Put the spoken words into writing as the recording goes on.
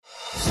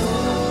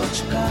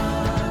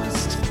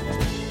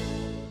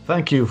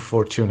Thank you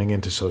for tuning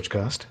into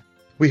Sochcast.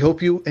 We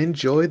hope you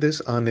enjoy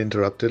this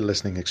uninterrupted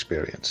listening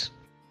experience.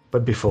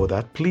 But before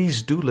that,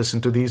 please do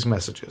listen to these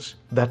messages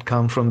that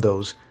come from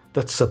those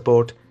that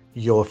support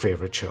your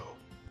favorite show.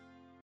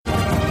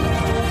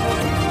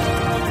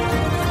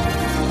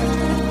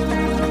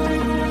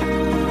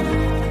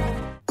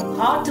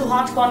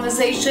 Heart-to-heart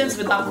conversations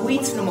with our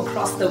queens from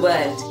across the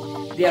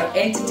world. They are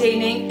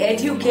entertaining,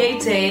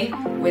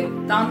 educating,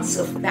 with tons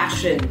of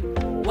passion.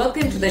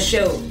 Welcome to the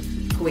show,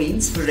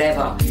 Queens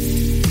Forever.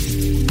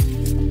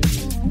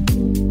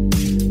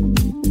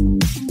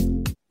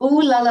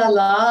 Ooh la la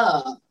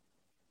la.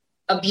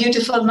 A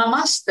beautiful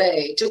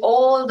namaste to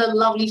all the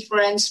lovely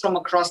friends from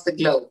across the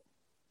globe.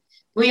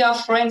 We are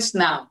friends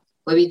now,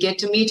 where we get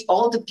to meet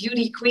all the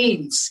beauty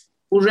queens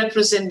who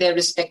represent their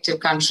respective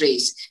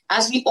countries.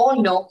 As we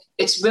all know,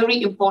 it's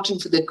very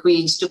important for the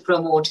queens to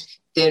promote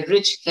their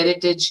rich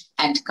heritage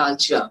and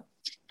culture.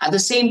 At the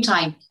same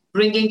time,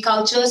 bringing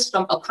cultures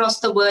from across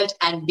the world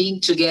and being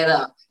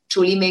together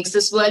truly makes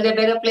this world a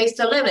better place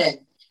to live in.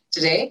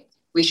 Today,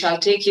 we shall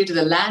take you to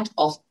the land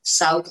of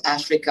South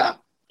Africa,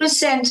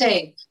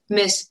 presenting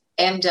Miss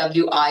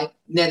MWI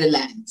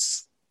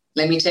Netherlands.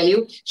 Let me tell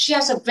you, she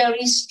has a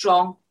very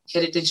strong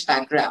heritage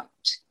background.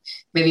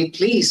 May we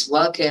please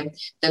welcome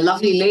the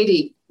lovely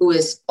lady who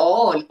is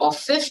all of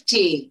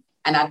 50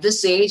 and at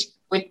this age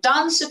with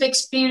tons of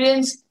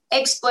experience,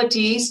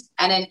 expertise,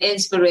 and an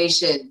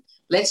inspiration.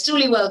 Let's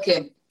truly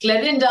welcome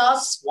Clarinda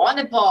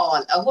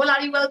Swanepoel. A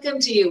wholehearty welcome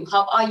to you.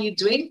 How are you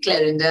doing,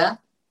 Clarinda?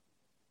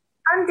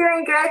 I'm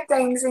doing great,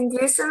 thanks. And you,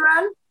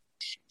 Simran?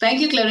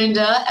 Thank you,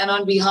 Clarinda. And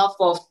on behalf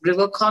of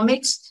River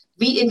Comics,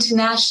 Be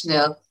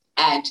International,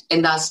 and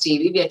Indus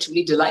TV, we are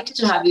truly delighted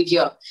to have you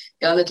here.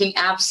 You're looking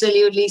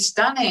absolutely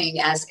stunning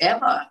as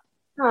ever.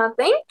 Oh,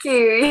 thank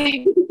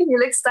you. You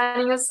look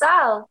stunning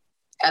yourself.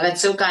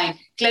 That's so kind.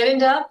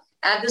 Clarinda,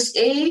 at this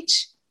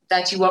age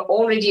that you are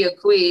already a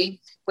queen,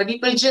 where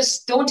people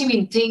just don't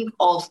even think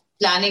of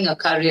planning a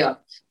career,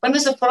 when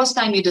was the first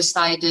time you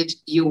decided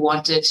you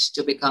wanted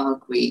to become a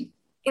queen?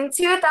 In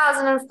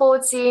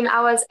 2014,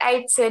 I was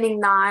 8 turning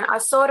 9. I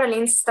saw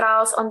Rolien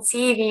Strauss on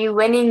TV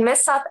winning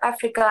Miss South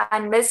Africa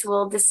and Miss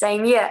World the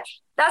same year.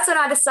 That's when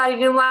I decided,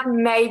 you know what,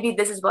 maybe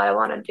this is what I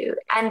want to do.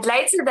 And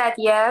later that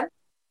year,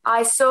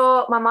 I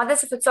saw my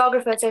mother's a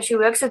photographer, so she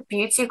works with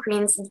beauty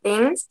queens and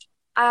things.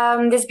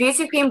 This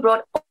beauty queen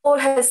brought all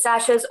her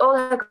sashes, all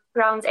her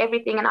crowns,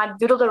 everything, and I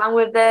doodled around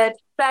with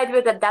it, played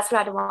with it. That's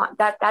what I want.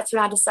 That's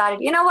when I decided,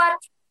 you know what?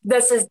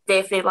 This is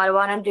definitely what I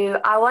want to do.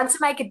 I want to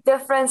make a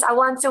difference. I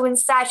want to win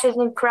sashes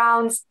and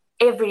crowns,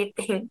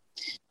 everything.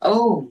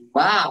 Oh,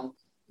 wow.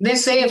 They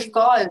say, of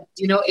course,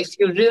 if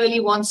you really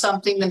want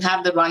something, then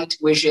have the right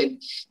vision.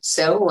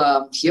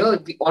 So here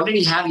we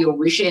already have your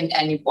vision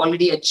and you've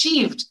already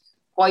achieved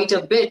quite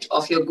a bit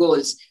of your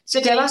goals.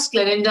 So tell us,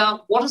 Clarinda,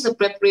 what is the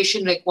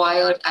preparation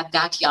required at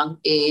that young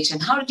age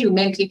and how did you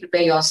mentally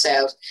prepare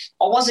yourself?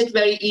 Or was it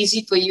very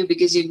easy for you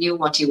because you knew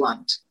what you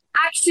want?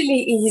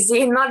 Actually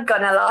easy, not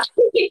gonna lie.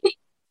 It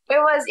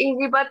was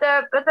easy, but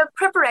the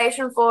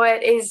preparation for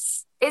it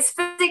is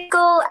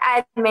physical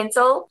and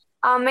mental.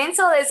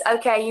 Mental is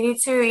okay. You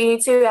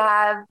need to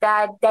have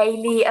that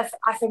daily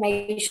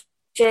affirmation.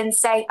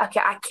 Say, okay,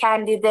 I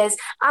can do this.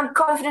 I'm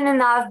confident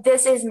enough.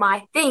 This is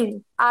my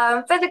thing.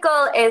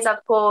 Physical is,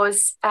 of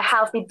course, a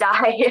healthy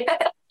diet,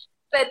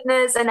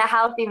 fitness, and a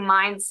healthy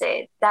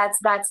mindset. That's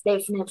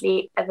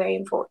definitely a very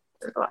important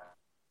one.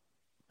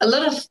 A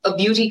lot of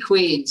beauty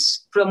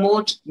queens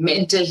promote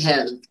mental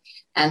health,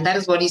 and that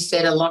is what he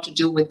said, a lot to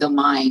do with the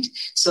mind.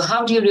 So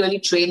how do you really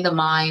train the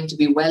mind to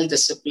be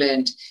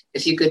well-disciplined?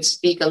 If you could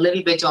speak a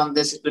little bit on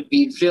this, it would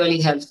be really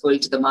helpful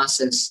to the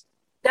masses.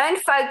 Don't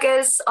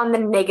focus on the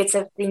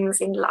negative things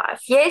in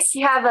life. Yes,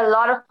 you have a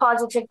lot of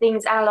positive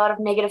things and a lot of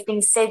negative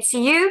things said to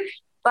you,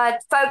 but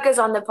focus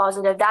on the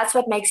positive. That's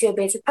what makes you a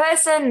better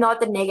person, not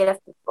the negative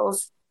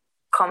people's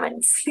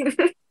comments.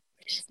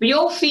 We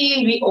all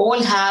feel we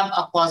all have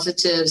our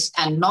positives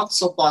and not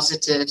so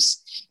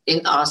positives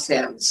in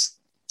ourselves.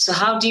 So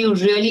how do you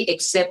really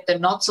accept the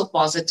not so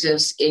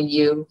positives in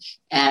you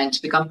and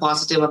become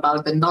positive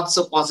about the not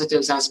so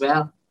positives as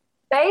well?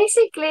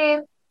 Basically,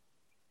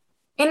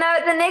 the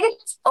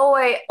negatives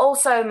always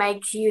also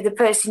make you the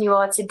person you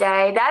are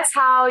today. That's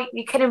how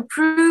you can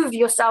improve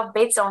yourself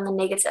better on the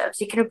negatives.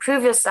 You can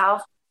improve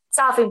yourself,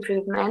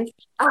 self-improvement.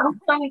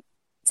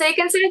 So you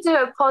consider it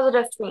a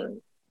positive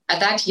thing. At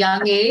that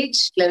young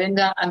age,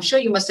 Clarinda, I'm sure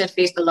you must have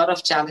faced a lot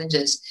of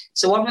challenges.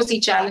 So what was the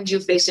challenge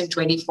you faced in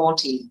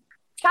 2014?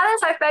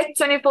 Challenge I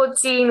faced in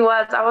 2014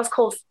 was I was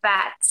called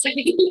fat.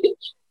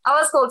 I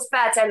was called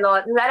fat a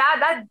lot.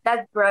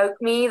 That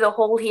broke me the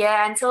whole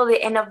year. Until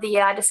the end of the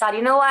year, I decided,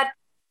 you know what?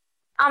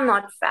 I'm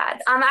not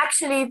fat. I'm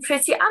actually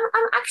pretty.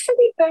 I'm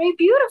actually very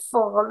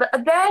beautiful.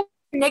 The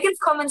negative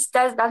comments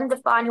doesn't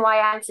define who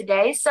I am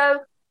today. So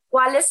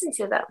why listen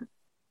to them?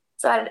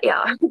 So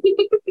yeah,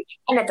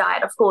 and a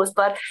diet, of course.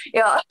 But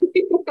yeah.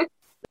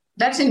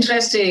 That's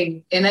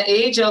interesting. In an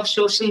age of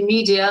social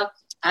media,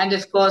 And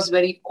of course,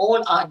 when we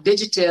all are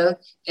digital,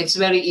 it's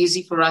very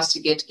easy for us to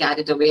get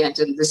carried away and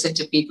to listen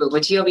to people.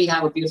 But here we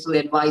have a beautiful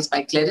advice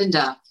by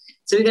Clarinda.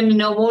 So we're going to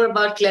know more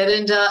about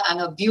Clarinda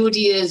and her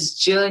beauteous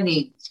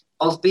journey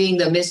of being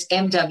the Miss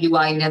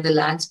MWI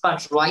Netherlands,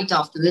 but right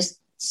after this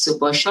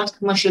super short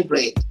commercial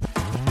break.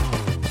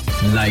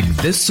 Like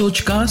this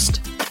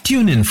Sochcast?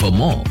 Tune in for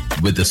more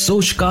with the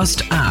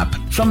Sochcast app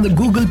from the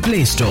Google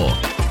Play Store.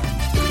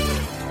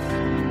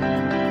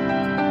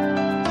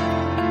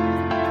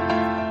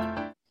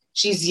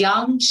 She's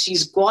young,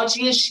 she's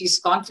gorgeous, she's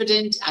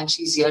confident, and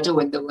she's here to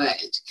win the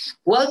world.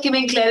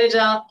 Welcoming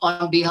Clarinda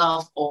on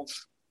behalf of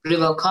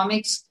River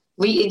Comics,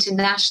 We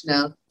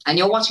International, and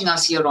you're watching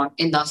us here on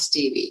Indus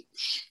TV.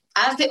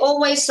 As they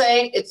always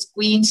say, it's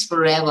queens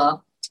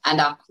forever,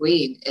 and our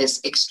queen is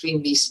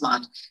extremely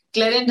smart.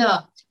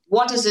 Clarinda,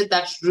 what is it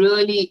that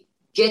really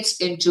gets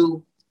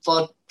into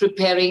for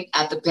preparing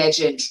at the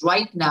pageant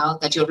right now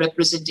that you're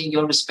representing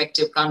your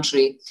respective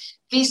country?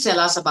 Please tell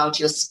us about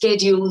your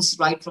schedules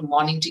right from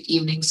morning to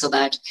evening so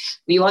that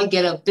we all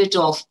get a bit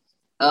of,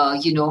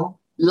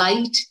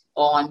 light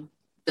on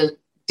the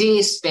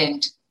day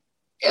spent,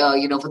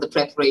 for the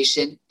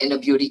preparation in a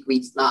Beauty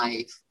Queen's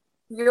life.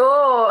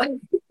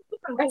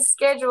 My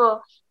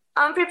schedule.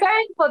 I'm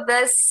preparing for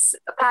this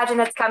pageant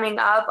that's coming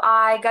up.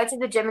 I go to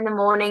the gym in the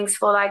mornings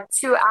for like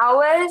 2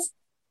 hours.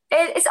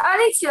 It's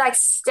only to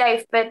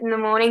stay fit in the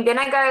morning. Then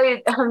I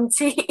go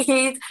to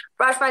eat,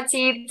 brush my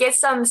teeth, get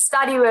some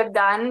study work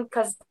done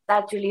because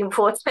that's really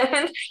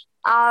important.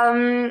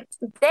 Then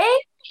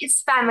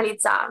it's family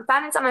time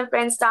and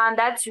friends time.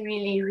 That's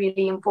really,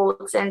 really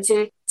important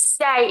to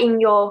stay in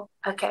your,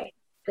 okay,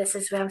 this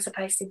is where I'm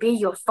supposed to be.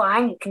 You're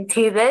fine. You can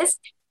do this.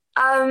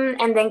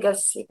 And then go to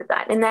sleep at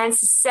night. And then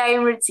it's the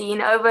same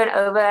routine over and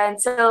over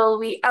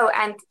until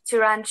and to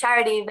run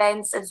charity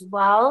events as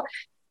well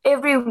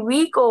every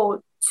week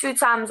or 2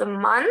 times a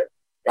month.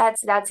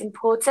 That's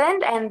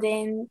important. And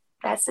then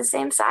that's the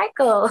same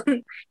cycle.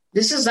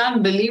 This is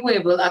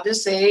unbelievable. At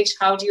this age,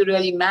 how do you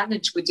really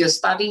manage with your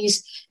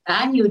studies?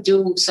 And you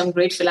do some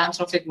great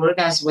philanthropic work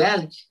as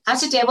well.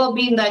 Has it ever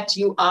been that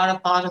you are a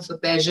part of a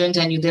pageant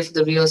and you're there for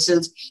the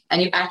rehearsals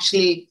and you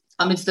actually,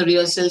 amidst the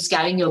rehearsals,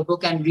 carrying your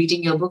book and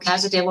reading your book?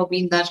 Has it ever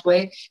been that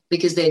way?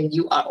 Because then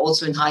you are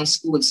also in high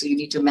school, so you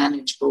need to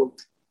manage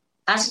both.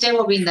 Has it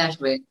ever been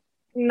that way?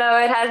 No,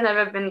 it has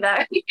never been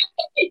that way.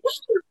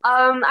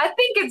 I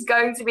think it's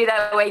going to be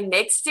that way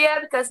next year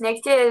because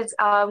next year is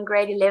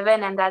grade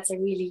 11 and that's a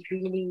really,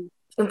 really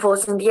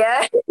important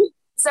year.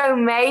 So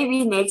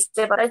maybe next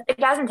year, but it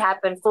hasn't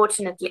happened,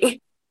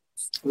 fortunately.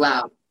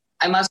 Wow.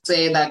 I must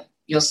say that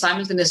you're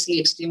simultaneously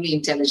extremely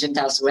intelligent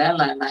as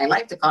well, and I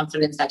like the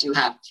confidence that you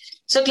have.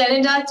 So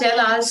Clarinda, tell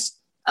us,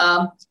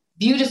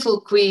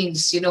 beautiful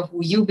queens, who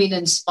you've been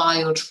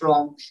inspired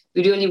from.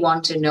 We really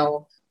want to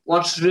know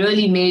what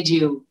really made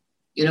you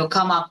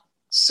come up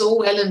so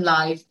well in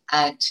life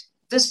at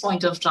this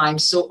point of time,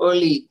 so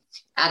early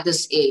at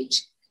this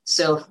age.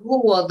 So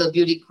who were the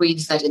beauty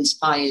queens that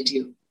inspired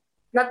you?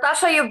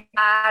 Natasha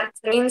Joubert,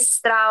 Ren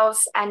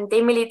Strauss, and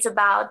Demi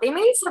Tabau.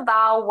 Demi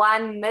Tabau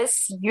won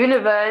Miss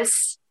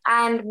Universe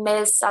and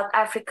Miss South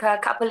Africa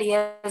a couple of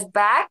years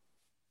back.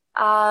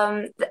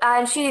 And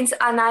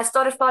I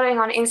started following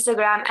on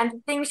Instagram, and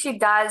the things she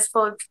does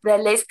for the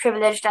less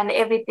privileged and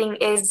everything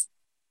is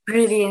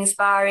really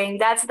inspiring.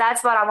 That's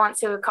what I want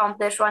to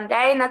accomplish one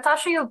day.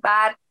 Natasha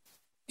Joubert,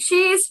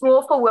 she's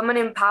more for women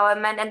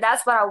empowerment, and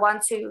that's what I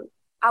want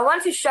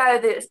to show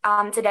this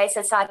today's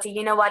society.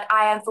 You know what?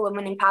 I am for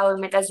women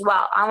empowerment as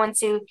well. I want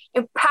to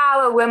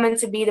empower women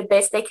to be the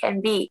best they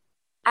can be.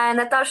 And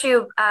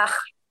Natasha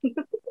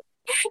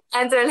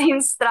and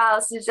Ren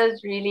Strauss is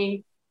just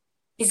really,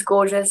 she's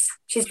gorgeous.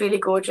 She's really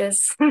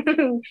gorgeous.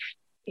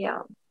 Yeah.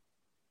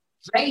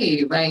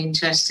 Very, very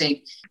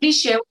interesting.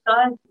 Please share with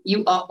us,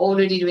 you are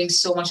already doing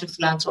so much of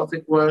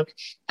philanthropic work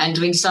and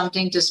doing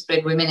something to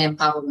spread women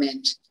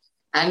empowerment.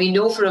 And we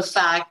know for a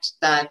fact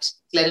that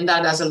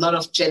Clarinda does a lot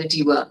of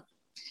charity work.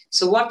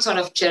 So what sort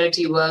of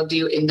charity work do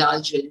you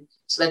indulge in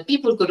so that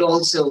people could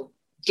also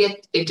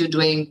get into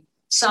doing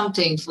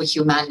something for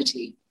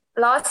humanity?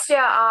 Last year,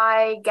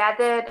 I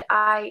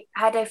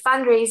had a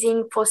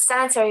fundraising for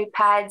sanitary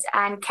pads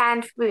and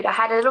canned food. I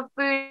had a little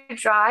food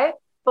drive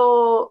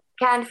for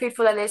canned food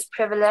for the less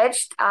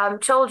privileged,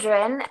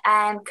 children,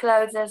 and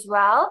clothes as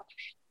well.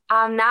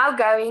 I'm now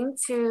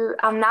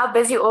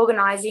busy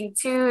organizing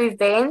 2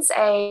 events,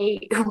 a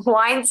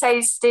wine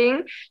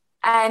tasting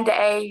and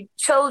a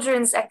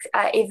children's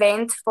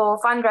event for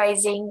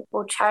fundraising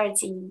for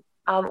charity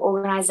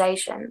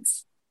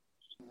organizations.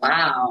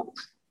 Wow,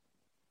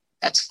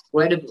 that's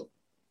incredible.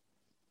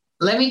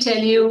 Let me tell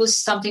you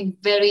something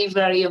very,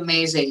 very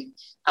amazing.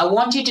 I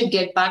want you to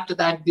get back to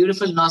that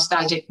beautiful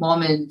nostalgic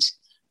moment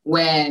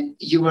when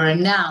you were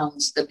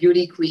announced the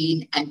beauty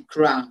queen and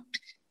crowned.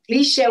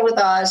 Please share with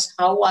us,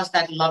 how was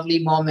that lovely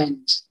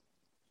moment?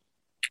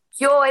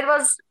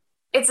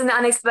 It's an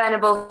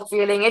unexplainable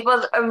feeling. It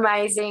was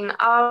amazing.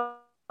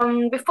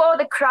 Before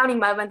the crowning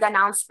moment, the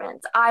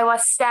announcement, I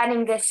was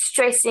standing there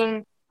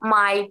stressing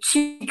my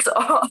cheeks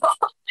off.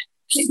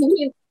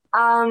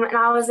 And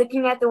I was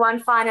looking at the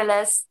one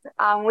finalist,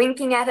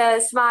 winking at her,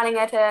 smiling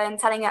at her, and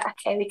telling her,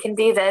 okay, we can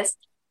do this.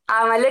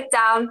 I looked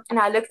down and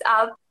I looked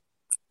up,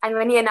 and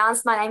when he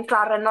announced my name,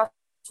 Clarinda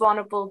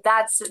Swanepoel,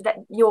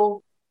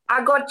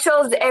 I got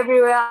chills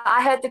everywhere.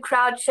 I heard the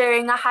crowd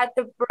cheering. I had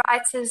the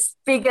brightest,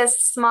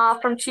 biggest smile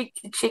from cheek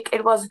to cheek.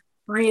 It was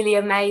really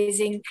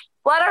amazing.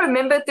 What I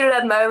remember through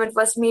that moment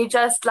was me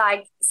just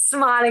like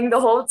smiling the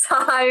whole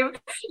time,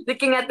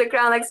 looking at the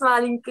crowd, like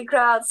smiling, the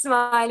crowd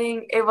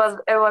smiling. It was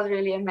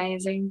really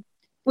amazing.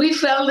 We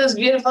felt this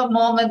beautiful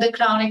moment, the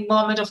crowning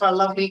moment of our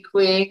lovely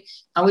queen,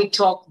 and we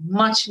talk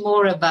much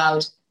more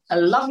about a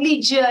lovely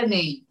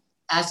journey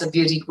as a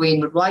beauty queen,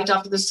 but right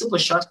after the super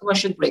short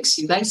commercial break.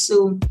 See you guys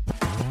soon.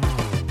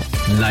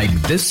 Like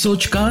this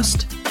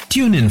Sochcast?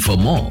 Tune in for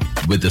more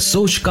with the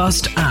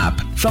Sochcast app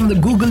from the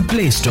Google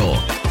Play Store.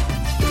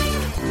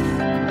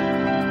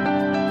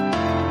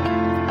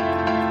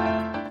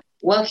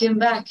 Welcome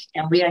back,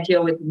 and we are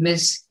here with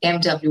Miss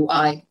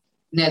MWI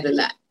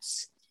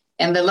Netherlands.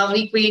 And the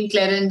lovely Queen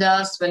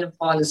Clarinda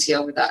Swanepoel is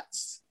here with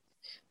us.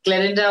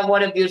 Clarinda,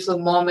 what a beautiful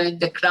moment,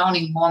 the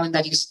crowning moment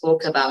that you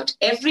spoke about.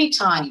 Every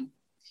time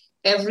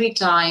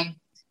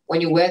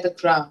when you wear the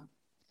crown,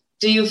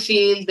 do you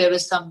feel there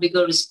is some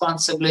bigger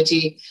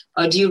responsibility,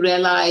 or do you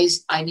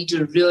realize I need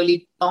to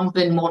really pump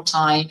in more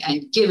time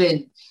and give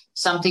in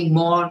something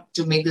more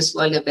to make this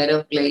world a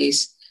better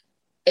place?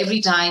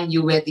 Every time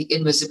you wear the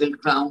invisible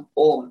crown,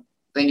 or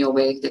when you're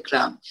wearing the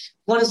crown,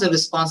 what is the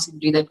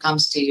responsibility that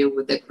comes to you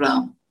with the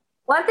crown?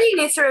 One thing you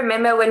need to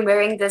remember when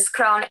wearing this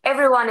crown,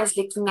 everyone is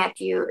looking at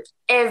you,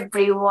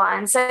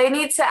 everyone. So you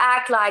need to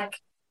act like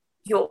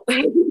you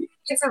need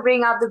to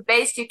bring out the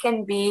best you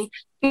can be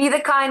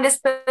the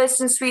kindest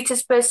person,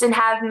 sweetest person,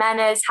 have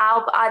manners,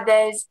 help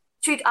others,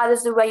 treat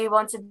others the way you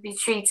want to be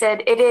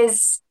treated.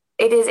 It's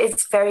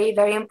very,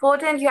 very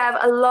important. You have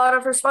a lot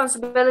of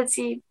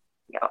responsibility.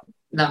 Yeah.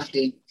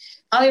 Lovely.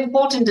 How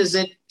important is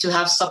it to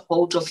have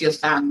support of your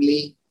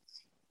family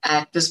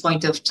at this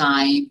point of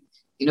time,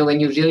 when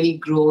you're really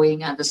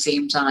growing, at the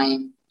same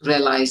time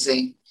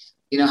realizing,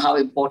 how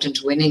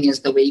important winning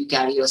is, the way you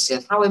carry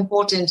yourself? How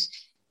important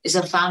is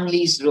a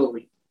family's role?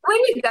 When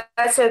you go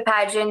to a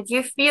pageant,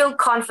 you feel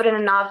confident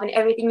enough in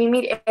everything. You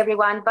meet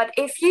everyone. But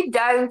if you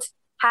don't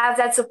have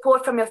that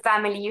support from your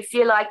family, you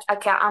feel like,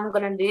 okay, I'm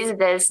going to lose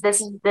this.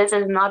 This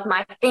is not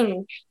my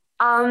thing.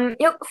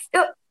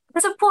 The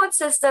support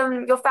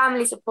system, your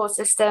family support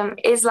system,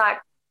 is like,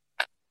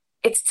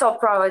 it's top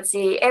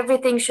priority.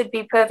 Everything should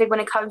be perfect when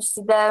it comes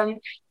to them.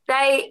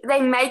 They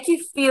make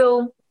you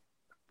feel,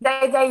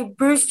 they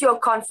boost your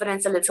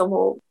confidence a little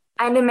more,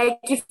 and they make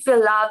you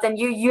feel loved, and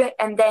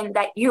then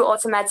that you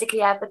automatically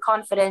have the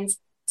confidence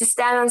to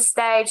stand on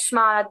stage,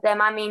 smile at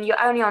them. I mean,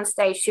 you're only on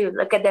stage to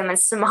look at them and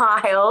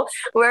smile,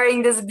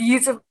 wearing this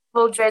beautiful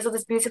dress or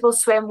this beautiful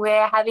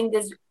swimwear, having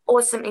this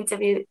awesome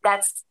interview.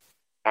 That's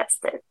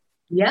it.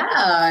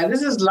 Yeah,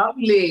 this is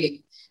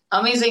lovely.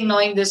 Amazing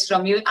knowing this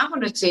from you. I'm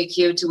going to take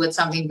you towards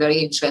something very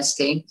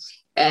interesting.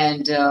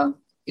 And,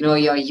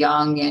 you're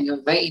young and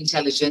you're very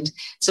intelligent.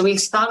 So we'll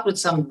start with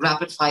some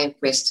rapid fire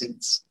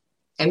questions.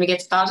 Can we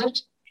get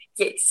started?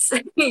 Yes.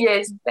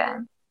 Yes, we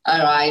can. All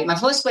right. My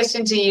first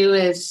question to you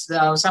is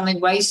something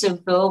very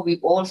simple. We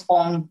all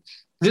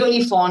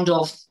really fond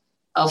of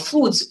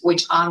foods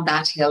which aren't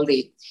that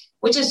healthy.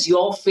 Which is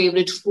your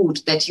favorite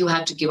food that you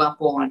had to give up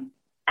on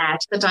at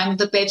the time of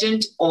the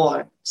pageant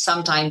or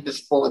sometime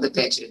before the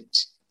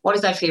pageant? What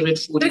is that favorite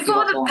food?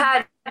 Before the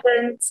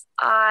pageant,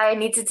 I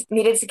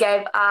needed to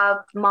give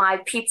up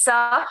my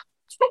pizza.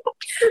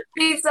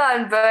 Pizza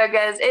and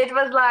burgers. It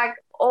was like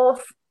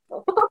awful.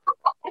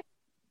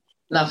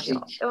 Lovely.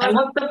 And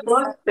what's the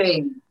first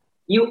thing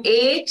you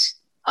ate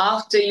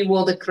after you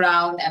wore the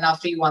crown and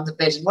after you won the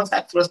pageant? What's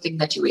that first thing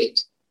that you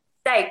ate?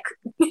 Steak.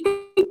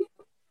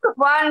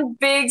 One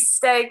big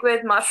steak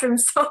with mushroom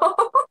sauce.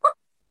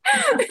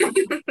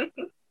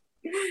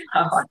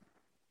 Oh,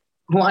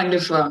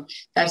 wonderful.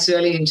 That's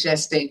really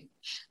interesting.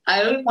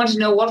 I really want to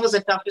know, what was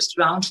the toughest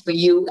round for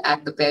you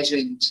at the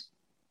pageant?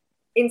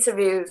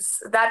 Interviews.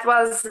 That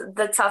was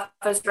the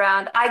toughest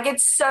round. I get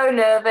so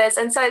nervous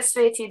and so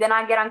sweaty. Then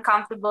I get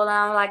uncomfortable and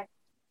I'm like,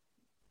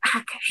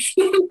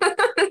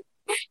 okay.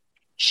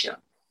 Sure.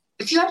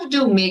 If you had to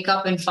do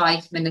makeup in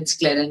 5 minutes,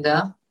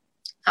 Clarinda,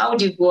 how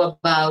would you go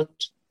about,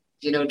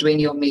 doing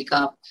your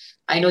makeup?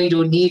 I know you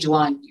don't need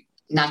one,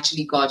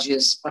 naturally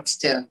gorgeous, but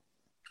still.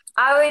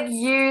 I would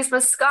use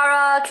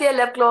mascara, clear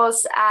lip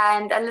gloss,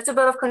 and a little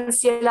bit of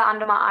concealer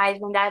under my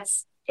eyes, and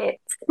that's it.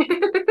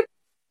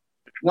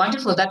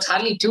 Wonderful. That's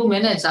hardly 2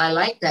 minutes. I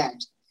like that.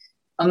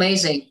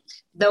 Amazing.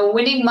 The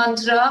winning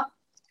mantra,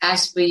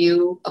 as per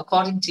you,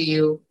 according to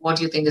you, what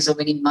do you think is a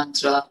winning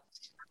mantra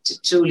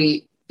to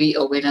truly be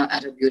a winner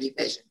at a beauty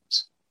pageant?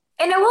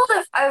 In a world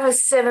of over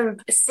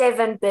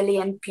 7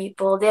 billion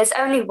people, there's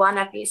only one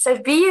of you. So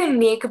be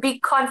unique, be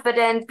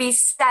confident, be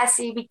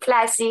sassy, be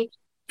classy,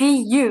 be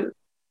you.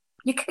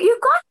 You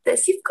got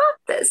this. You've got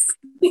this.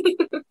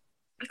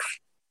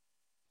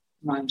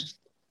 Wonderful.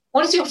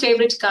 What is your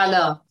favorite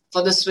color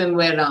for the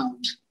swimwear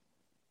round?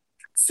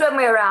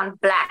 Swimwear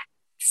round, black.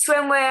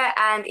 swimwear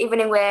and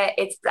evening wear,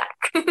 it's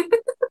black.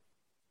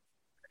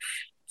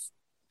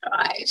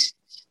 Right.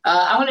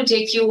 I want to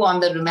take you on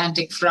the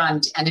romantic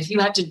front. And if you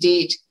had to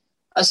date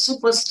a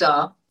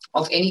superstar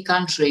of any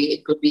country,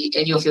 it could be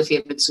any of your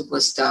favorite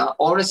superstar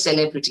or a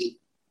celebrity,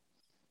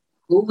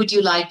 who would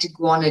you like to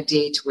go on a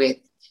date with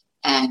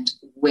and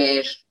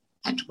where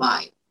and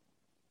why?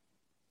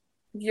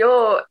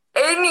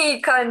 Any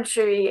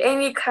country,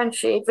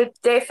 it would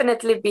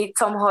definitely be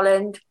Tom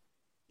Holland.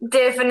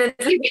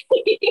 Definitely.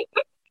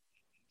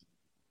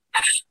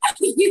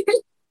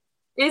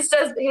 It's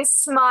just his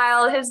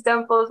smile, his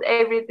dimples,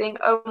 everything.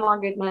 Oh my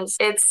goodness.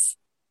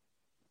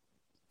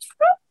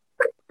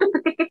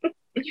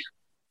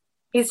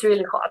 He's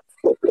really hot.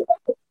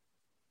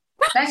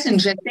 That's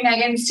interesting. I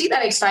can see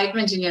that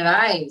excitement in your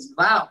eyes.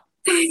 Wow.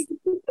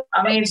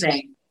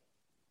 Amazing.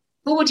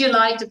 Who would you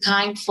like to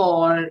thank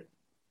for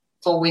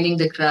winning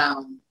the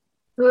crown?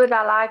 Who would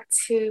I like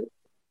to?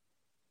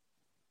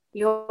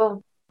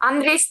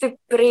 Andries de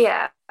Pre.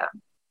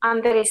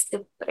 Andries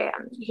de Pre.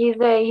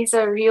 He's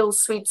a real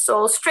sweet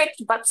soul,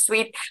 strict but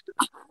sweet.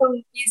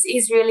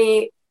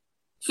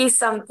 He's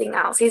something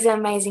else. He's an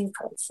amazing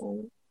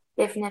person.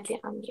 Definitely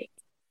Andries.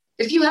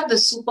 If you had the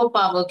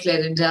superpower,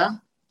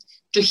 Clarinda,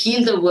 to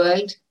heal the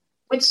world,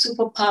 which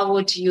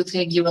superpower do you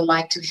think you would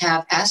like to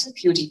have as a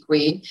beauty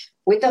queen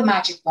with a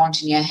magic wand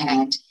in your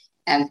hand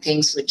and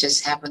things would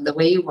just happen the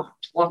way you want?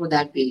 What would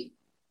that be?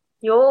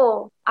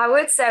 I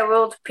would say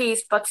world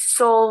peace, but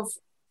solve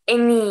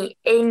any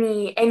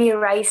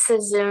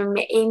racism,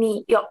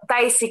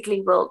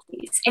 basically world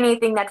peace.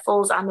 Anything that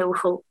falls under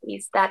world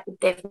peace, that would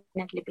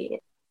definitely be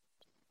it.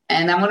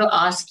 And I'm going to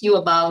ask you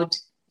about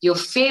your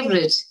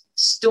favorite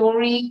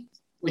story,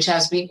 which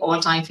has been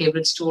all-time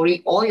favorite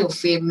story, or your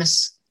favorite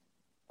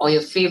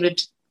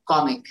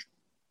comic.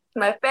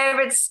 My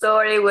favorite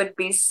story would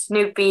be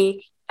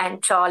Snoopy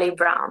and Charlie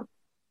Brown.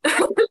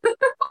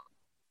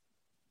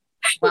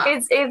 Wow.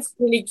 It's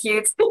really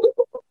cute.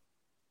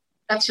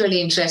 That's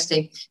really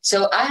interesting.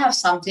 So I have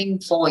something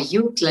for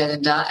you,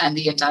 Clarinda, and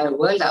the entire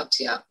world out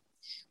here.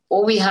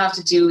 All we have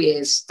to do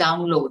is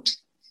download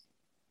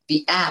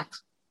the app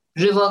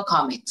River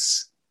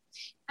Comics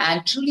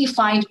and truly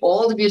find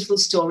all the beautiful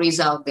stories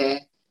out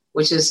there,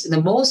 which is in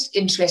the most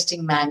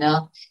interesting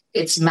manner.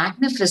 It's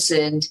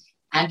magnificent.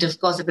 And of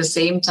course, at the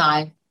same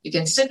time, you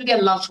can sit with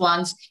your loved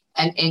ones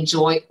and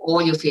enjoy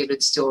all your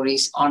favorite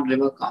stories on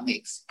River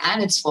Comics.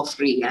 And it's for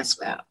free as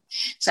well.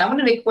 So I'm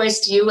going to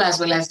request you as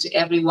well as to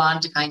everyone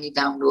to kindly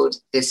download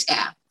this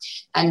app.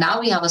 And now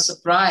we have a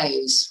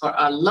surprise for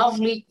our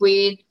lovely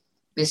queen,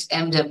 Miss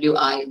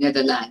MWI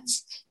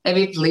Netherlands. Let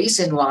me please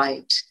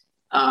invite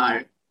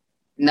our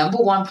number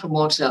one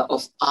promoter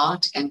of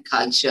art and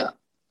culture.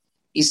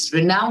 He's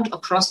renowned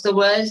across the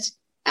world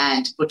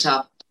and put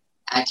up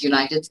at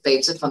United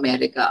States of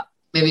America.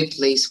 May we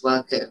please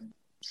welcome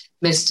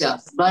Mr.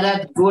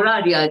 Bharat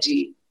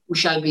Goradiaji, who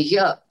shall be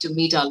here to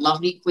meet our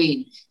lovely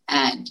queen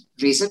and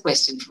raise a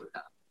question for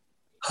her.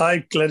 Hi,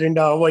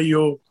 Clarinda. How are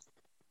you?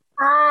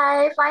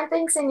 Hi, fine,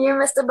 thanks. And you,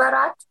 Mr.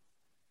 Bharat?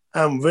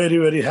 I'm very,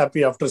 very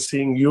happy after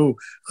seeing you,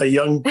 a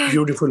young,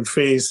 beautiful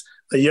face,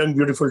 a young,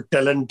 beautiful,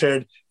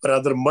 talented,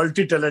 rather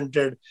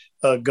multi-talented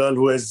girl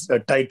who is a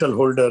title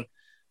holder.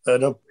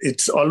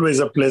 It's always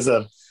a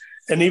pleasure.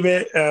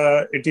 Anyway,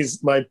 it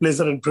is my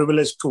pleasure and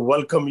privilege to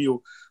welcome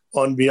you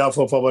on behalf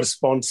of our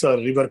sponsor,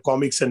 River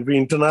Comics and We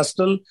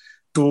International,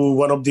 to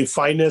one of the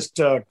finest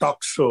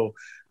talk show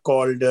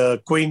called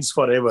Queens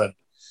Forever.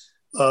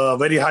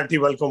 Very hearty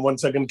welcome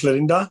once again,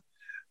 Clarinda.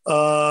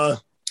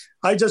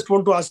 I just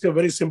want to ask a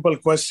very simple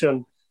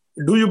question.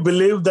 Do you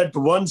believe that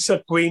once a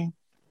queen,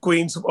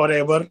 queens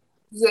forever?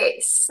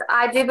 Yes,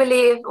 I do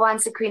believe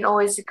once a queen,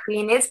 always a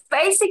queen. It's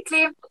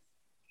basically,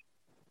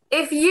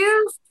 if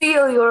you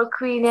feel you're a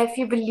queen, if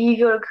you believe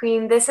you're a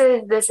queen, this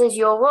is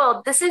your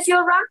world. This is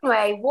your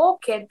runway.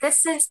 Walk it.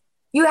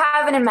 You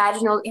have an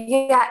imaginal.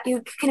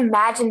 You can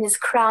imagine this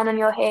crown on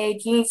your head.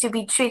 You need to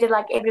be treated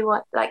like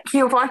everyone, like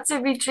you want to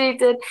be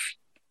treated.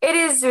 It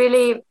is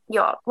really,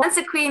 once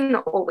a queen,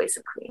 always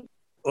a queen.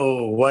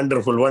 Oh,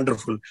 wonderful,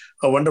 wonderful.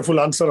 A wonderful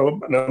answer,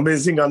 an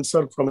amazing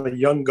answer from a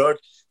young girl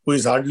who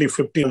is hardly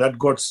 15 that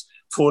got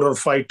 4 or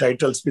 5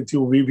 titles with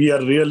you. We are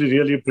really,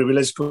 really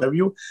privileged to have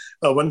you.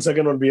 Once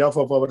again, on behalf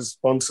of our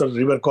sponsor,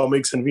 River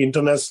Comics and We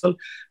International,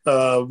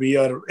 we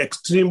are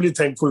extremely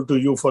thankful to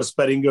you for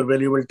sparing your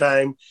valuable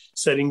time,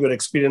 sharing your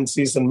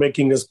experiences and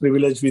making us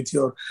privileged with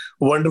your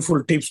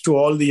wonderful tips to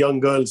all the young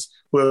girls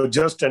who have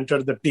just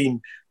entered the team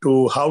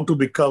to how to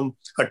become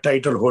a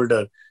title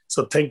holder.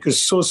 So thank you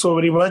so, so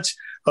very much.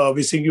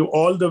 Wishing you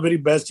all the very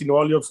best in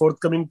all your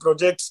forthcoming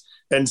projects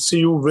and see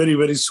you very,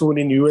 very soon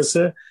in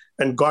USA.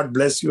 And God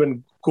bless you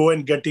and go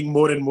and getting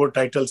more and more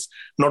titles,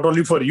 not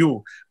only for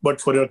you, but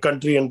for your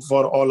country and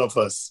for all of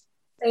us.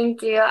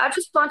 Thank you. I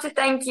just want to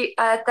thank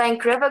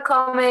River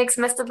Comics,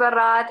 Mr.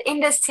 Bharat,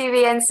 Indus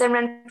TV and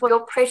Simran for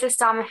your precious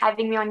time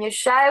having me on your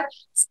show.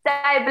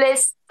 Stay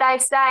blessed, stay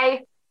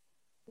safe.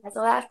 That's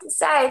all I have to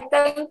say.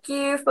 Thank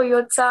you for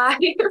your time.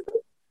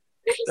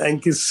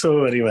 Thank you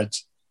so very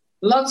much.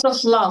 Lots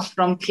of love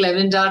from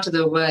Clarinda to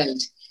the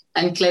world.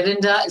 And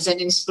Clarinda is an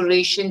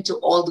inspiration to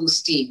all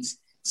those teens.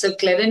 So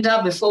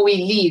Clarinda, before we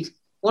leave,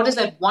 what is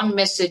that one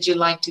message you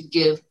like to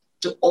give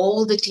to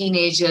all the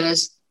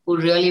teenagers who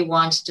really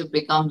want to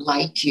become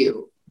like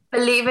you?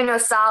 Believe in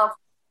yourself.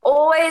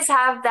 Always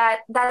have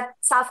that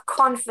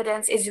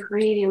self-confidence is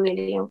really,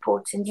 really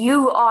important.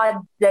 You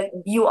are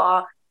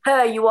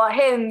her, you are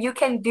him. You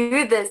can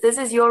do this. This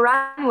is your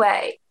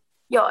runway.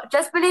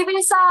 Just believe in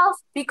yourself.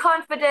 Be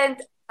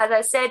confident. As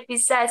I said, be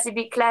sassy,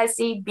 be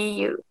classy, be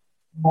you.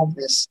 Love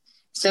this.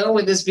 So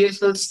with this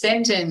beautiful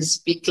sentence,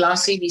 be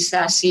classy, be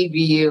sassy,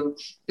 be you.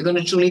 We're going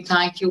to truly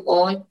thank you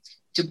all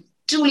to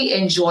truly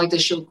enjoy the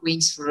show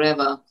Queens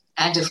Forever.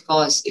 And of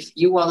course, if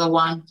you are the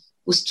one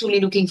who's truly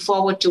looking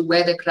forward to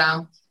wear the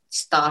crown,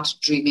 start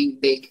dreaming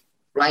big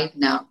right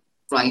now,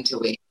 right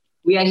away.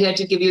 We are here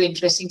to give you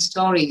interesting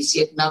stories,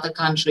 yet another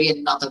country,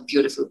 another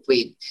beautiful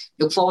queen.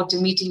 Look forward to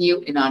meeting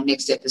you in our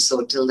next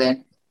episode. Till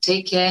then,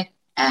 take care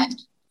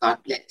and God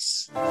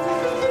bless.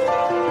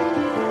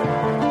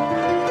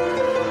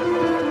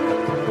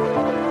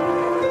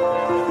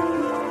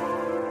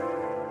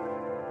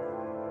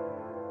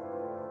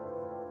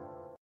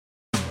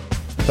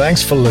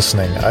 Thanks for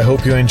listening. I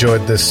hope you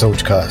enjoyed this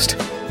Sochcast.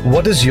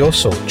 What is your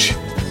Soch?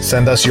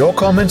 Send us your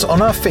comments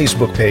on our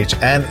Facebook page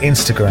and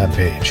Instagram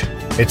page.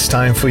 It's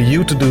time for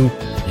you to do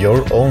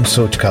your own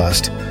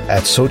Sochcast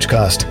at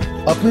Sochcast.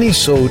 Apni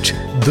Soch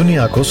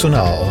Duniya ko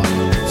sunao.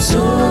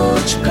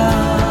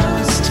 Sochcast.